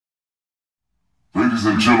Ladies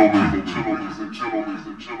and gentlemen, the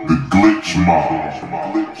Glitch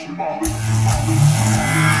Mob.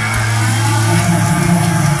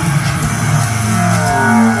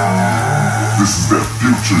 This is that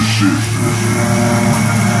future shit.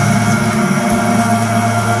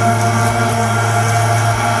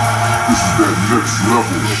 This is that next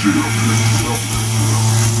level shit.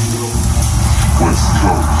 West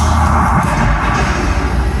Coast.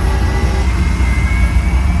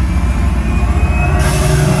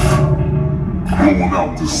 Blowing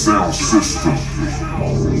out the sound system.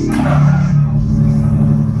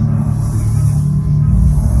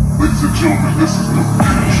 Ladies and gentlemen, this is the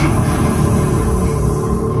future.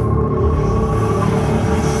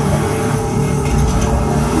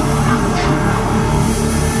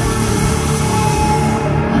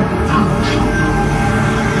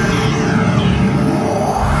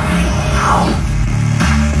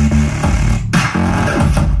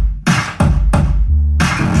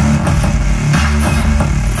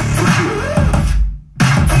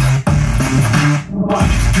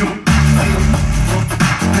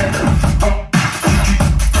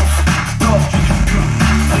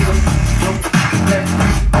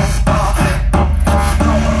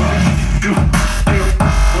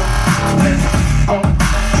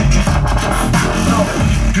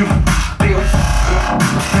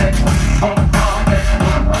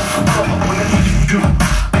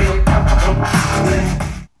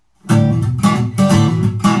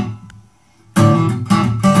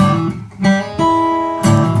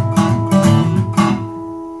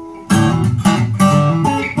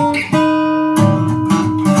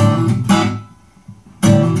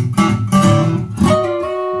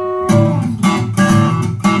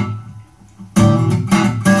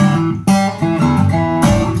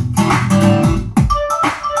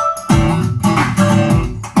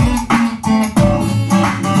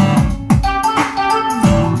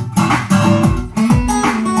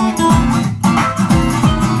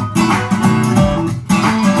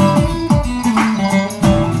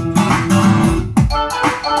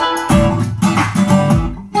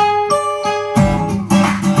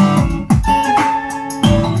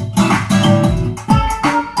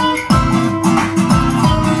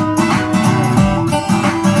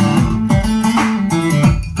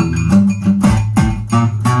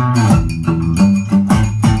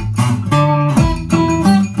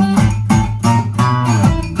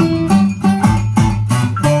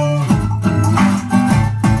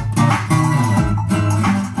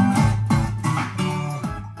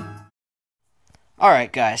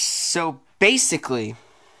 Alright guys, so basically,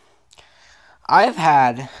 I've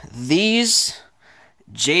had these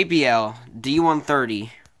JBL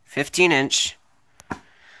D130 15-inch,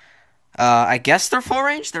 I guess they're full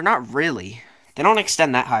range, they're not really, they don't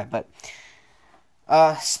extend that high, but,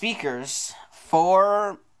 speakers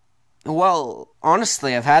for, well,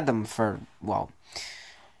 honestly, I've had them for, well,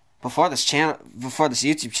 before this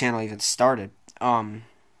YouTube channel even started,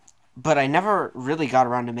 but I never really got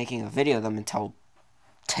around to making a video of them until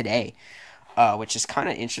today, which is kind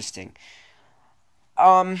of interesting.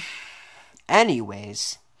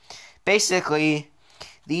 Anyways, basically,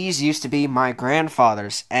 these used to be my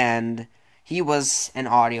grandfather's, and he was an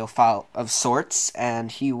audiophile of sorts, and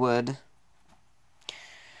he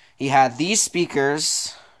had these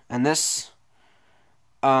speakers, and this,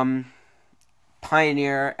 Pioneer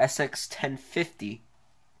SX1050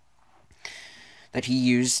 that he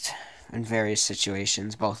used in various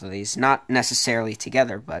situations, both of these. Not necessarily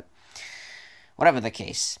together, but whatever the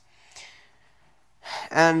case.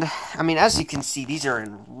 And, I mean, as you can see, these are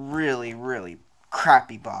in really, really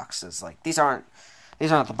crappy boxes. Like, these aren't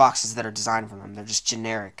the boxes that are designed for them. They're just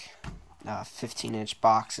generic 15-inch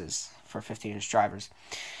boxes for 15-inch drivers.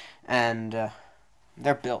 And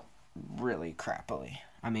they're built really crappily.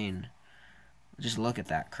 I mean, just look at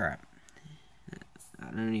that crap.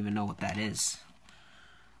 I don't even know what that is.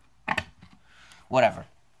 Whatever.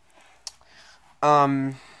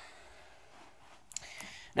 And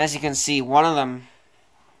as you can see, one of them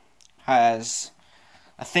has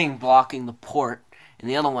a thing blocking the port, and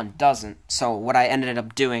the other one doesn't. So what I ended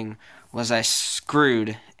up doing was I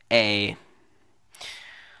screwed I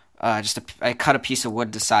cut a piece of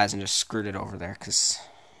wood to size and just screwed it over there, because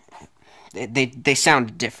they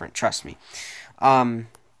sound different, trust me.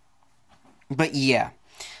 But yeah,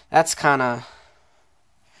 that's kind of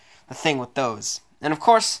the thing with those. And of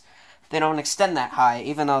course, they don't extend that high,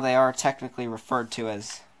 even though they are technically referred to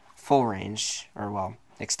as full range, or well,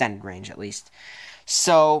 extended range at least.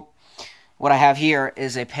 So, what I have here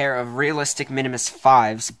is a pair of realistic Minimus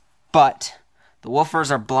 5s, but the woofers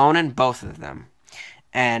are blown in both of them.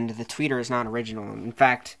 And the tweeter is not original. In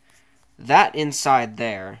fact, that inside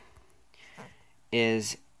there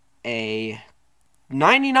is a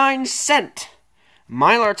 99-cent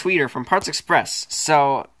Mylar tweeter from Parts Express.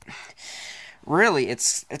 So really,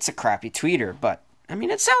 it's a crappy tweeter, but I mean,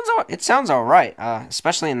 it sounds all right,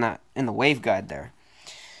 especially in the waveguide there.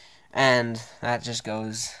 And that just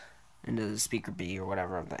goes into the speaker B or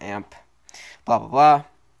whatever of the amp, blah blah blah.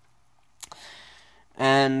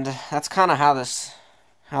 And that's kind of how this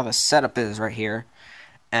setup is right here.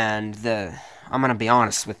 And I'm gonna be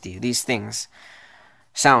honest with you, these things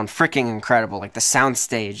sound freaking incredible. Like the sound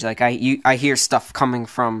stage, like I hear stuff coming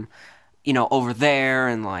from, over there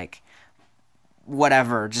and like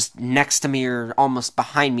whatever, just next to me or almost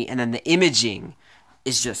behind me, and then the imaging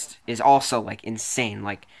is also like insane.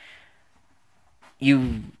 Like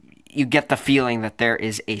you get the feeling that there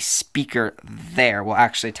is a speaker there. Well,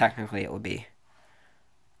 actually, technically, it would be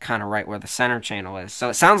kind of right where the center channel is. So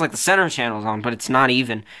it sounds like the center channel is on, but it's not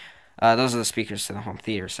even. Those are the speakers to the home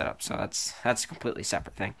theater setup. So that's a completely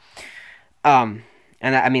separate thing. And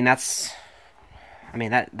that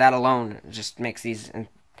alone just makes these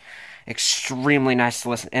extremely nice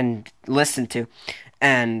to listen to,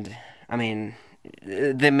 and I mean,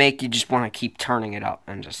 they make you just want to keep turning it up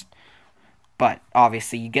and just. But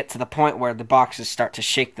obviously, you get to the point where the boxes start to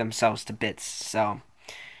shake themselves to bits. So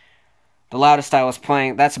the loudest I was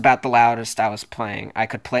playing. That's about the loudest I was playing. I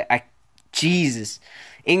could play. Jesus,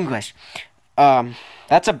 English.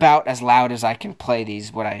 That's about as loud as I can play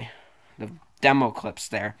these. The demo clips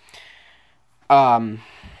there. Yeah,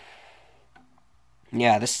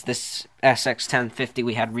 this SX1050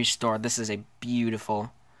 we had restored. This is a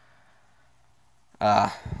beautiful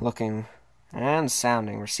looking and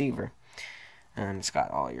sounding receiver. And it's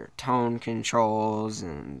got all your tone controls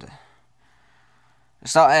and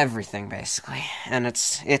it's all everything basically. And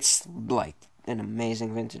it's like an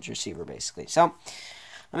amazing vintage receiver basically. So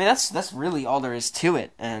I mean that's really all there is to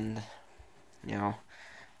it, and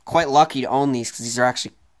quite lucky to own these because these are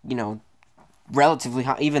actually relatively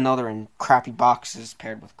high, even though they're in crappy boxes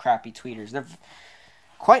paired with crappy tweeters. They're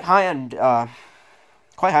quite high end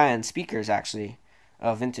speakers actually,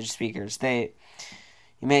 vintage speakers. You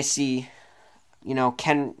may see,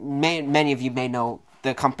 many of you may know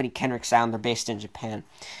the company Kenrick Sound. They're based in Japan.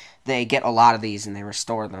 They get a lot of these and they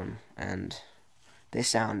restore them, and they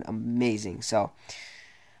sound amazing. So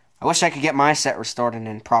I wish I could get my set restored and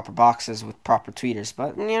in proper boxes with proper tweeters,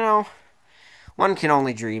 but one can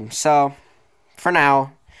only dream. So for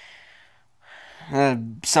now,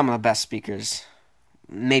 some of the best speakers,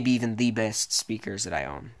 maybe even the best speakers that I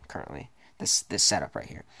own currently. This setup right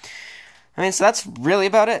here. I mean, so that's really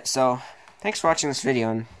about it. So thanks for watching this video,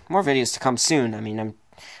 and more videos to come soon. I mean, I've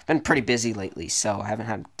been pretty busy lately, so I haven't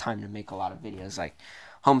had time to make a lot of videos. Like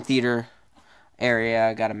home theater area,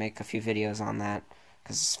 I got to make a few videos on that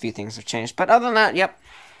because a few things have changed. But other than that, yep.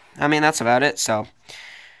 I mean, that's about it. So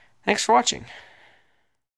thanks for watching.